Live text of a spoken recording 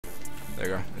There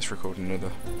you go. Let's record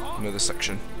another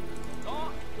section.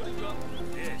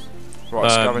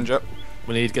 Right, scavenger.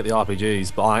 We need to get the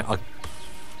RPGs, but I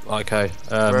okay.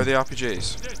 Where are the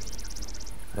RPGs?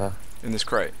 Yeah. In this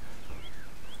crate.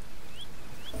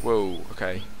 Whoa.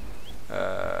 Okay.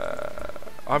 I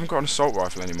haven't got an assault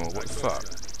rifle anymore. What the fuck?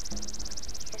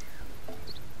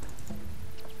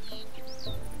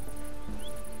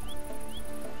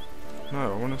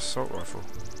 No, I want an assault rifle.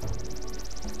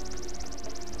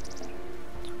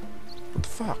 What the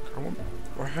fuck? I want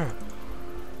right here.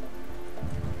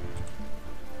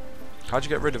 How'd you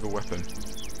get rid of a weapon?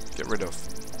 Get rid of.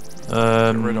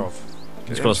 Get rid of.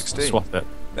 Get Just gotta swap it.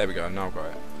 There we go. Now I've got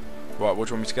it. Right, what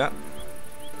do you want me to get?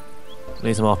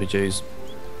 Need some RPGs.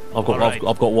 I've got Right,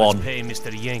 I've got one. Let's pay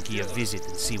Mr. Yankee a visit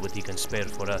and see what he can spare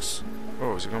for us.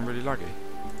 Oh, has it gone really laggy?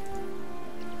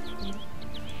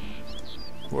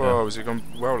 Whoa, has it gone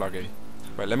well laggy?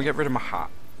 Wait, let me get rid of my hat.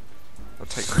 That'll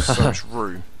take up so much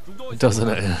room. Doesn't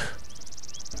it?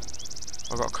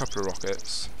 I've got a couple of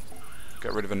rockets.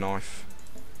 Get rid of a knife.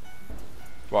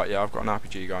 Right, yeah, I've got an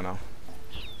RPG guy now.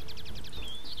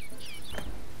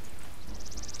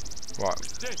 Right.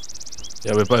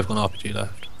 Yeah, we've both got an RPG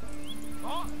left.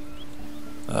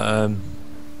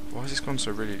 Why has this gone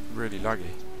so really laggy?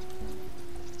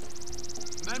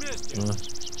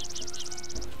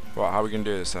 Right, how are we going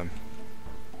to do this then?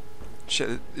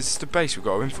 Shit, this is the base we've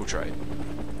got to infiltrate.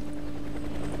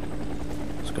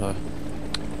 Let's go.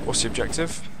 What's the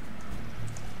objective?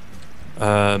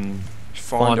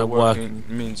 Find a working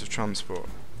means of transport.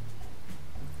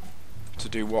 To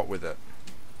do what with it?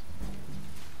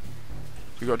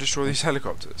 We got to destroy these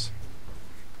helicopters.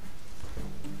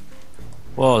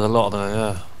 Well, there's a lot of them,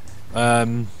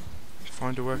 yeah.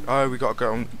 Find a work. Oh, we got to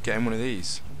go and get in one of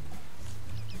these.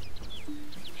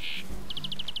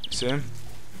 See him?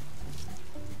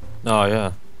 No,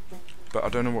 yeah. But I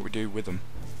don't know what we do with them.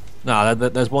 Nah,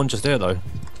 there's one just here though.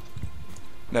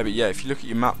 No, but yeah, if you look at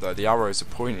your map though, the arrows are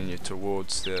pointing you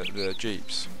towards the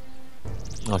jeeps.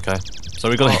 Okay. So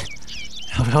we got.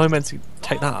 How are we meant to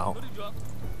take that out?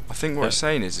 I think what it's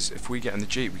saying is if we get in the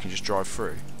jeep, we can just drive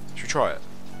through. Should we try it?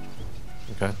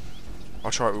 Okay. I'll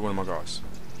try it with one of my guys.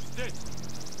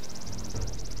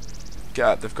 Get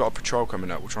out, they've got a patrol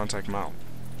coming up. We'll try and take them out.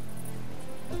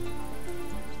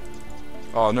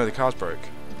 Oh no, the car's broke.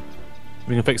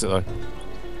 We can fix it though.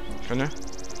 Can you?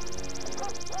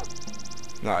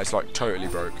 No, it's like totally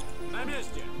broke.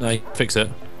 No, you can fix it.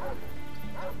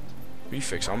 You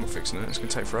fix it, I'm not fixing it. It's going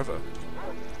to take forever.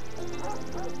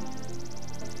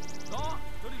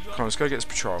 Come on, let's go get this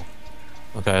patrol.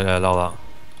 Okay, yeah, allow that.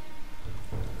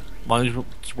 Why don't you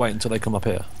just wait until they come up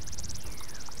here?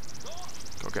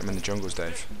 Gotta get them in the jungles,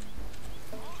 Dave.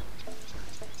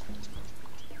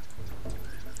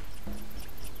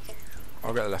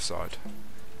 I'll get the left side.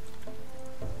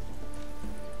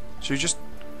 Should we just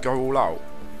go all out?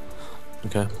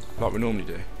 Okay. Like we normally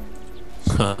do.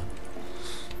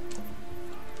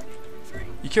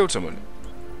 You killed someone?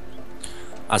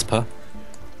 As per.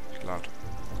 Glad.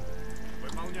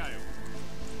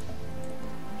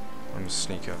 I'm gonna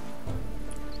sneak up.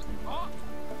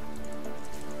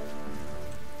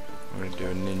 I'm gonna do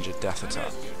a ninja death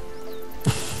attack.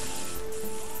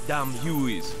 Damn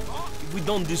Hueys. If we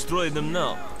don't destroy them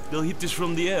now, they'll hit us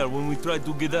from the air when we try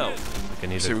to get out. We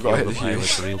can either we kill gotta the hit the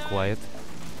pilots Hueys. real quiet,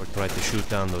 or try to shoot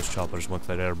down those choppers once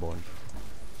they're airborne.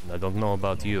 And I don't know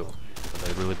about you, but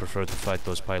I really prefer to fight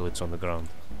those pilots on the ground.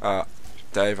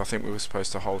 Dave, I think we were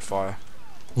supposed to hold fire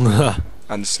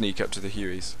and sneak up to the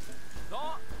Hueys.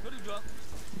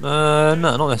 No,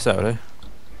 not necessarily.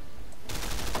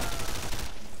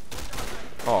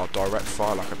 Oh, direct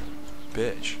fire like a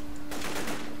bitch.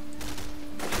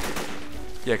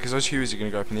 Yeah, because those Hueys are going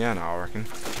to go up in the air now, I reckon.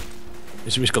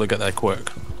 We just got to get there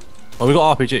quick. Oh, we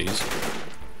got RPGs.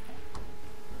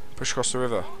 Push across the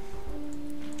river.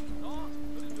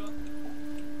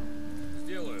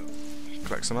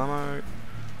 Collect some ammo.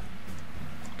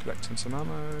 Collecting some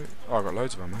ammo. Oh, I got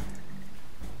loads of ammo.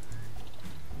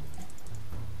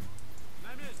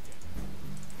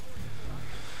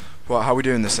 What? How are we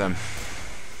doing this then?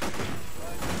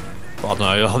 I don't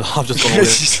know. I've just gone all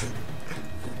in.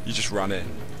 You just ran in.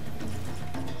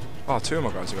 Oh, two of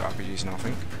my guys have got RPGs now, I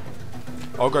think.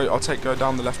 I'll go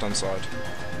down the left-hand side.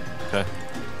 Okay.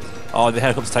 Oh, the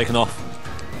helicopter's taken off.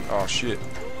 Oh shit.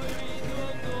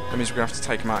 That means we're gonna have to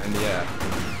take him out in the air.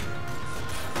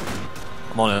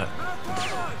 I'm on it.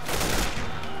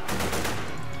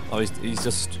 Oh, he's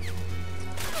just.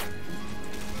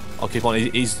 I'll keep on.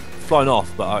 He's flown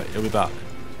off, but he'll be back.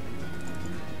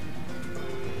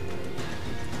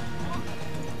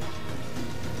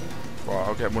 Right,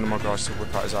 I'll get one of my guys to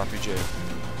whip out his RPG.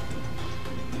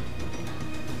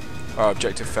 Oh,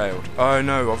 objective failed. Oh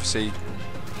no, obviously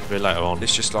A bit later on.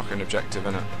 it's just like an objective,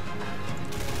 isn't it?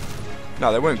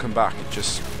 No, they won't come back. It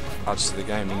just adds to the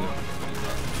game, doesn't it?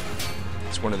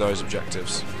 It's one of those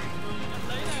objectives.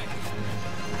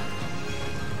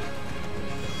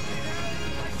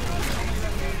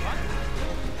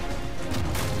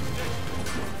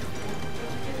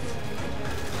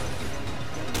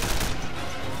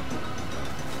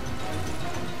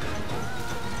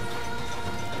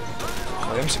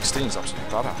 Oh, the M16 is absolutely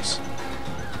badass.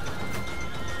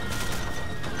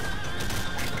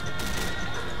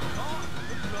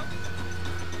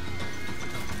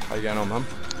 How you getting on, man?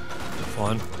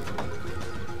 Fine.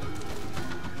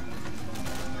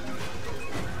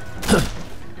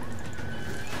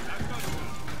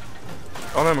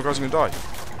 Oh no, my guy's gonna die.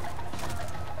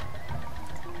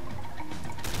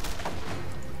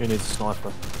 Who needs a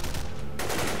sniper?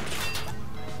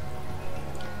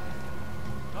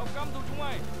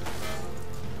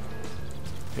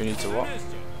 You need to what?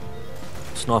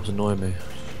 Snipers annoy me.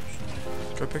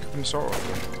 Go pick up an assault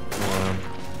rifle. Um,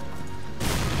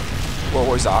 Well,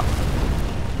 what is that?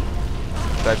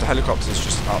 Dave, the helicopter's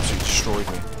just absolutely destroyed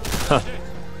me.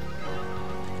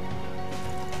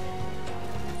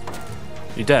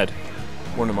 you dead?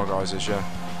 One of my guys is, yeah.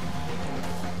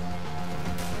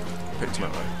 Picked him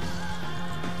up though.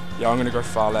 Yeah, I'm gonna go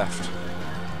far left.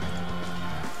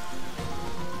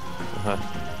 Uh-huh.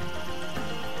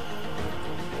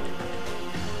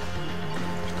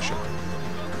 Shit.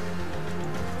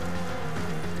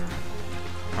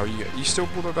 How are you? You still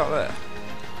pulled about there?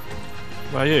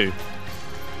 Where are you?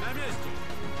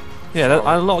 Yeah, there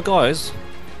are a lot of guys.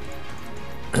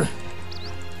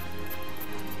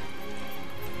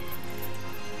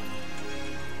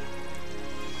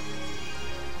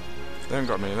 They haven't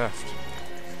got many left.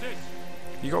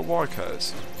 You got wire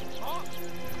cutters?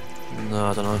 No,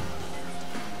 I don't know.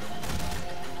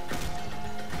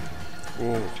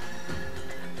 Oh.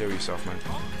 Heal yourself, man.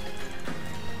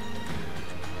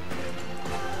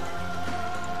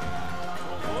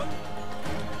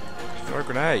 Throw a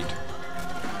grenade.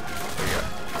 There you go.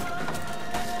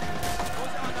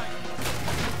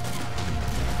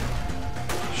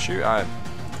 Shoot at him.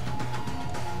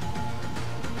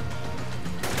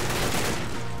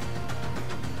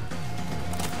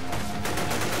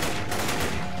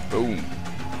 Boom.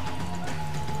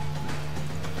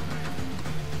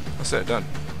 That's it, done.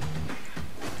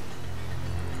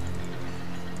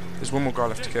 There's one more guy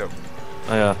left to kill.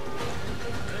 Oh yeah.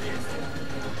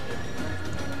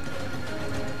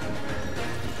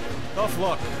 Tough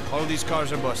luck. All these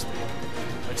cars are busted.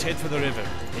 Let's head for the river.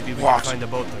 Maybe we What? can find a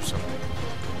boat or something.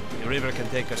 The river can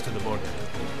take us to the border.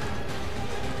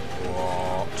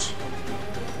 What?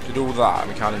 Did all that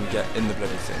and we can't even get in the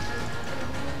bloody thing.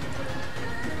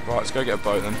 Right, let's go get a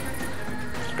boat then.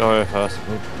 Let's go here first.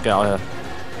 We'll get out here.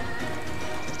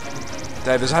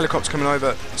 Dave, there's a helicopter coming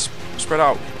over. Spread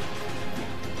out.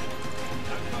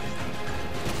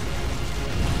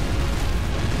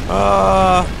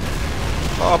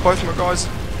 Oh, both of my guys.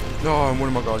 No, and one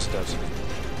of my guys is dead.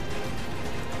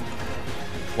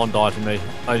 One died from me.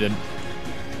 I didn't.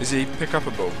 Is he pick up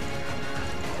a ball?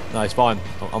 No, he's fine.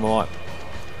 I'm alright.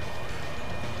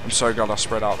 I'm so glad I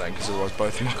spread out then, because otherwise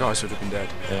both of my guys would have been dead.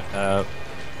 Yeah.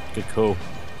 Good call.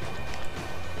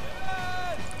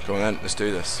 Come on then, let's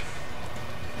do this.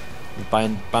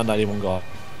 Band-aiding one guy.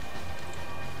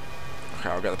 Okay,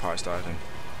 I'll get the pirates died in.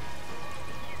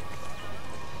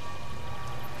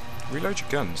 Reload your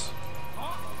guns.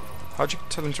 How'd you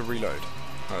tell them to reload?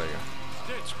 Oh, there you go.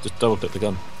 Just double click the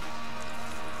gun.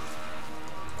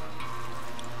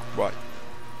 Right.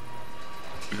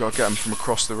 You gotta get them from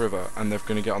across the river, and they're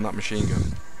gonna get on that machine gun.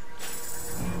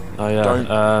 Oh yeah.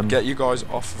 Don't get you guys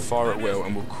off the fire at will,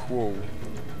 and we'll crawl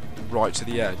right to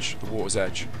the edge, the water's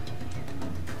edge.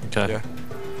 Okay. Yeah.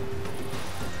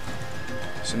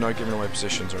 So no giving away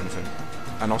positions or anything.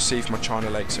 And I'll see if my China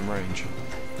Lake's in range.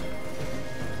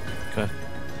 Okay.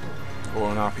 Or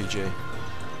an RPG.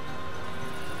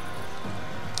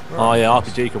 Oh yeah,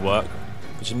 RPG could work.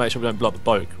 Just make sure we don't blow up the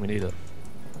boat. We need it.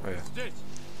 Oh yeah.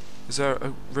 Is there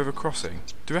a river crossing?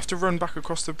 Do we have to run back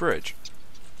across the bridge?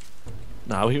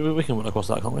 No, we can run across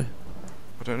that, can't we?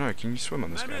 I don't know. Can you swim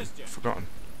on this game? I've forgotten.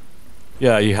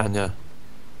 Yeah, you can. Yeah.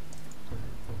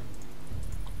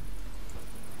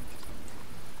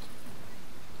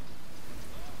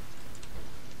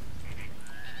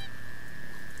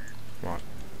 Right.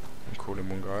 I'm calling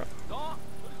one guy up.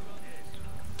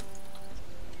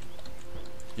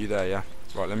 You there, yeah?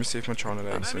 Right, let me see if my China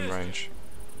Lake's in range.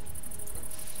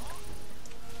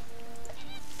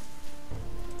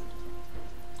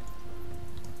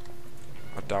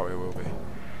 I doubt it will be.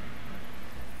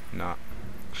 Nah.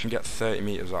 I can get 30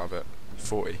 meters out of it.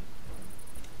 40.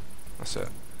 That's it.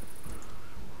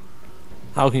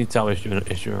 How can you tell if you're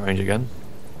in range again?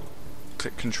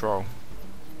 Click control.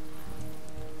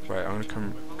 Wait, I'm gonna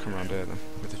come around here then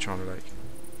with the China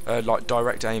Lake. Like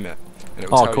direct aim it, and it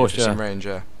will Oh, tell of course, you if it's yeah. in range.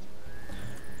 Yeah.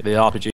 The RPG